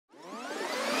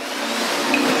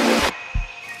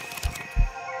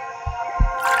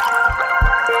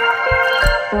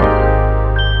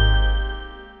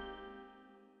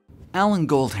Alan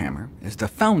Goldhammer is the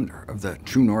founder of the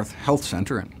True North Health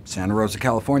Center in Santa Rosa,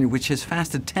 California, which has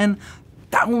fasted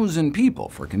 10,000 people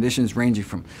for conditions ranging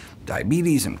from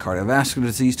diabetes and cardiovascular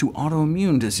disease to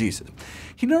autoimmune diseases.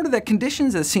 He noted that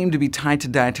conditions that seem to be tied to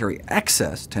dietary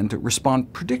excess tend to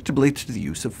respond predictably to the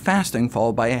use of fasting,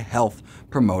 followed by a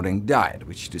health-promoting diet,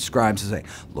 which he describes as a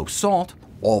low-salt,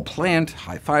 all-plant,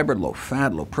 high-fiber,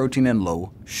 low-fat, low-protein, and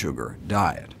low-sugar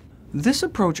diet. This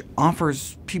approach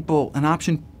offers people an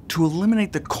option to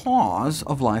eliminate the cause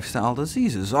of lifestyle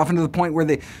diseases, often to the point where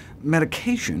the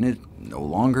medication is no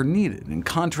longer needed, in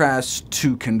contrast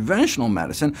to conventional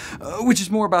medicine, which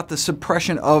is more about the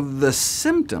suppression of the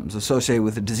symptoms associated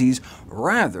with the disease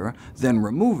rather than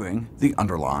removing the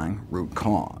underlying root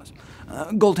cause.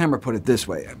 Goldhammer put it this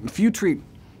way: if you treat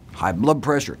high blood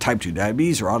pressure, type 2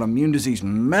 diabetes, or autoimmune disease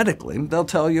medically, they'll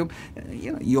tell you,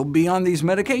 you'll be on these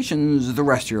medications the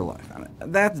rest of your life.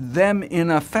 That's them,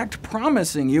 in effect,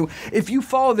 promising you, if you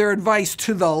follow their advice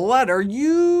to the letter,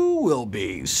 you will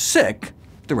be sick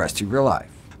the rest of your life.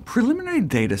 Preliminary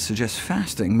data suggests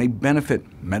fasting may benefit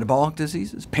metabolic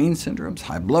diseases, pain syndromes,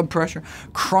 high blood pressure,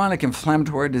 chronic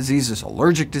inflammatory diseases,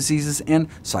 allergic diseases, and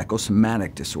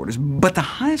psychosomatic disorders. But the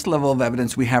highest level of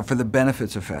evidence we have for the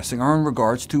benefits of fasting are in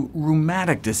regards to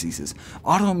rheumatic diseases,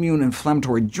 autoimmune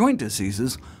inflammatory joint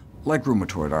diseases, like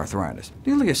rheumatoid arthritis.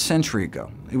 Nearly a century ago,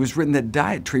 it was written that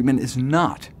diet treatment is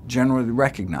not generally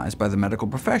recognized by the medical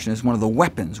profession as one of the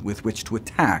weapons with which to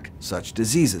attack such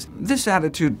diseases. This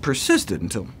attitude persisted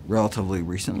until relatively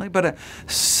recently, but a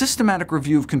systematic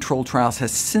review of controlled trials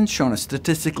has since shown a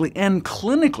statistically and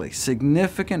clinically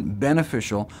significant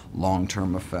beneficial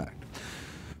long-term effect.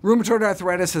 Rheumatoid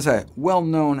arthritis has a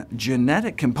well-known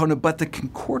genetic component, but the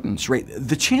concordance rate,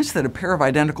 the chance that a pair of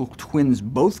identical twins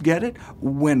both get it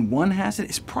when one has it,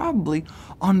 is probably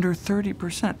under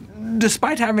 30%,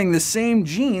 despite having the same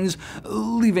genes,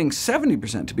 leaving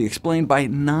 70% to be explained by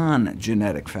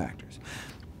non-genetic factors.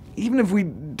 Even if we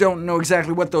don't know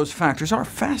exactly what those factors are,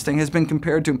 fasting has been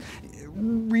compared to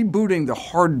rebooting the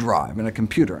hard drive in a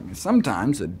computer.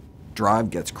 Sometimes the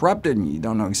drive gets corrupted, and you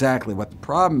don't know exactly what the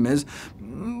problem is,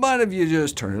 but if you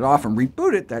just turn it off and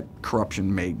reboot it, that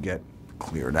corruption may get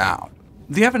cleared out.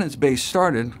 The evidence base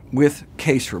started with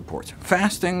case reports,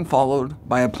 fasting followed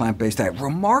by a plant-based diet,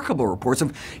 remarkable reports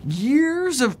of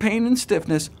years of pain and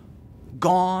stiffness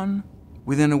gone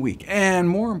within a week, and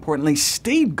more importantly,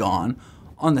 stayed gone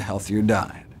on the healthier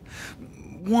diet.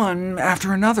 One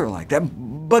after another like that,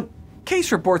 but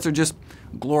case reports are just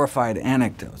glorified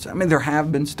anecdotes. There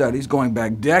have been studies going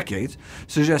back decades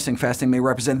suggesting fasting may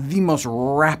represent the most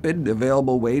rapid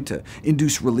available way to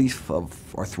induce relief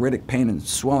of arthritic pain and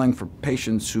swelling for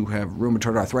patients who have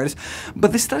rheumatoid arthritis,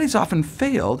 but the studies often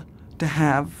failed to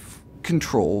have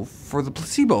control for the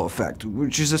placebo effect,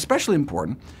 which is especially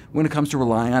important when it comes to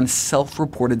relying on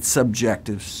self-reported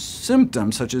subjective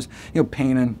symptoms, such as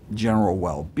pain and general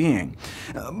well-being.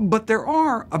 But there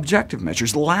are objective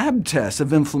measures, lab tests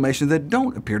of inflammation that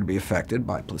don't appear to be affected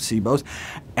by placebos,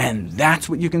 and that's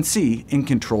what you can see in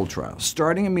controlled trials,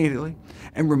 starting immediately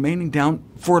and remaining down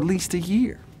for at least a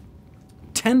year.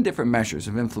 10 different measures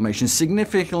of inflammation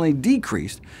significantly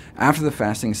decreased after the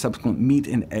fasting and subsequent meat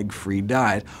and egg-free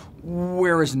diet,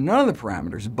 whereas none of the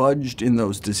parameters budged in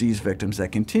those disease victims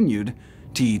that continued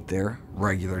to eat their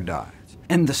regular diets.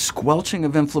 And the squelching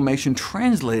of inflammation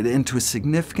translated into a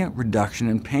significant reduction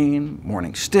in pain,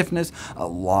 morning stiffness, a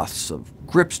loss of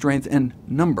grip strength, and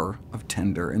number of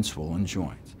tender and swollen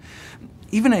joints.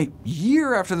 Even a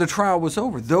year after the trial was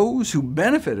over, those who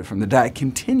benefited from the diet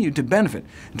continued to benefit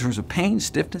in terms of pain,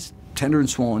 stiffness, tender and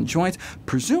swollen joints,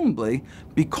 presumably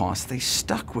because they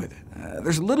stuck with it.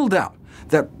 There's little doubt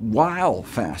that while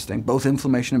fasting, both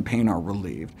inflammation and pain are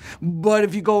relieved. But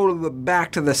if you go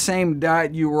back to the same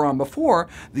diet you were on before,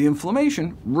 the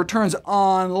inflammation returns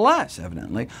unless,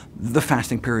 evidently, the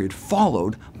fasting period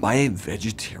followed by a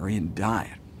vegetarian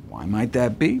diet. Why might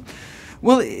that be?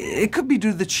 Well, it could be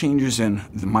due to the changes in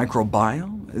the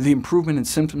microbiome. The improvement in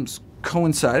symptoms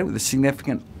coincided with a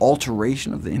significant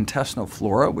alteration of the intestinal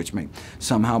flora, which may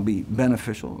somehow be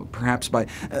beneficial, perhaps by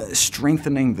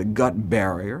strengthening the gut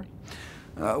barrier.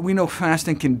 We know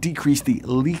fasting can decrease the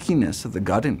leakiness of the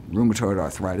gut in rheumatoid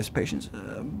arthritis patients,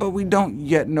 but we don't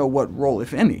yet know what role,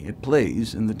 if any, it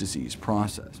plays in the disease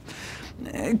process.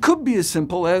 It could be as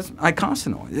simple as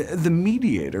eicosanoids, the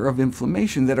mediator of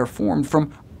inflammation that are formed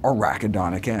from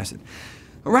arachidonic acid.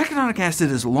 Arachidonic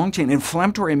acid is a long-chain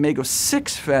inflammatory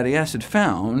omega-6 fatty acid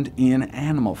found in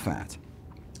animal fats.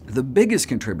 The biggest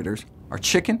contributors are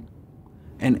chicken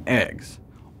and eggs.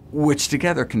 which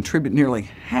together contribute nearly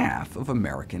half of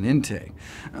American intake.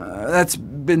 That's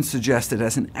been suggested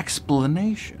as an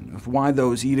explanation of why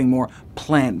those eating more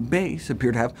plant-based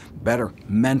appear to have better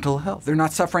mental health. They're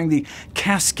not suffering the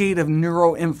cascade of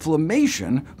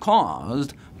neuroinflammation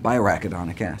caused by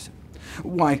arachidonic acid.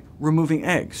 Why removing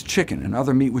eggs, chicken, and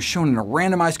other meat was shown in a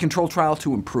randomized controlled trial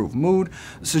to improve mood,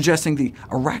 suggesting the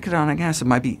arachidonic acid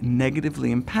might be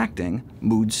negatively impacting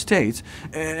mood states,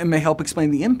 and may help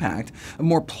explain the impact of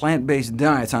more plant-based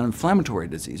diets on inflammatory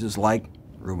diseases like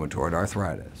rheumatoid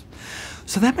arthritis.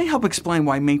 So that may help explain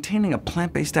why maintaining a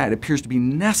plant-based diet appears to be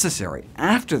necessary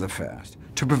after the fast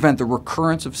to prevent the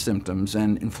recurrence of symptoms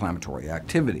and inflammatory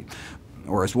activity.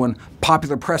 Or as one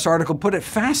popular press article put it,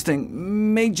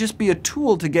 fasting may just be a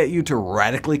tool to get you to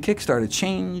radically kickstart a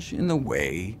change in the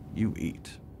way you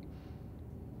eat.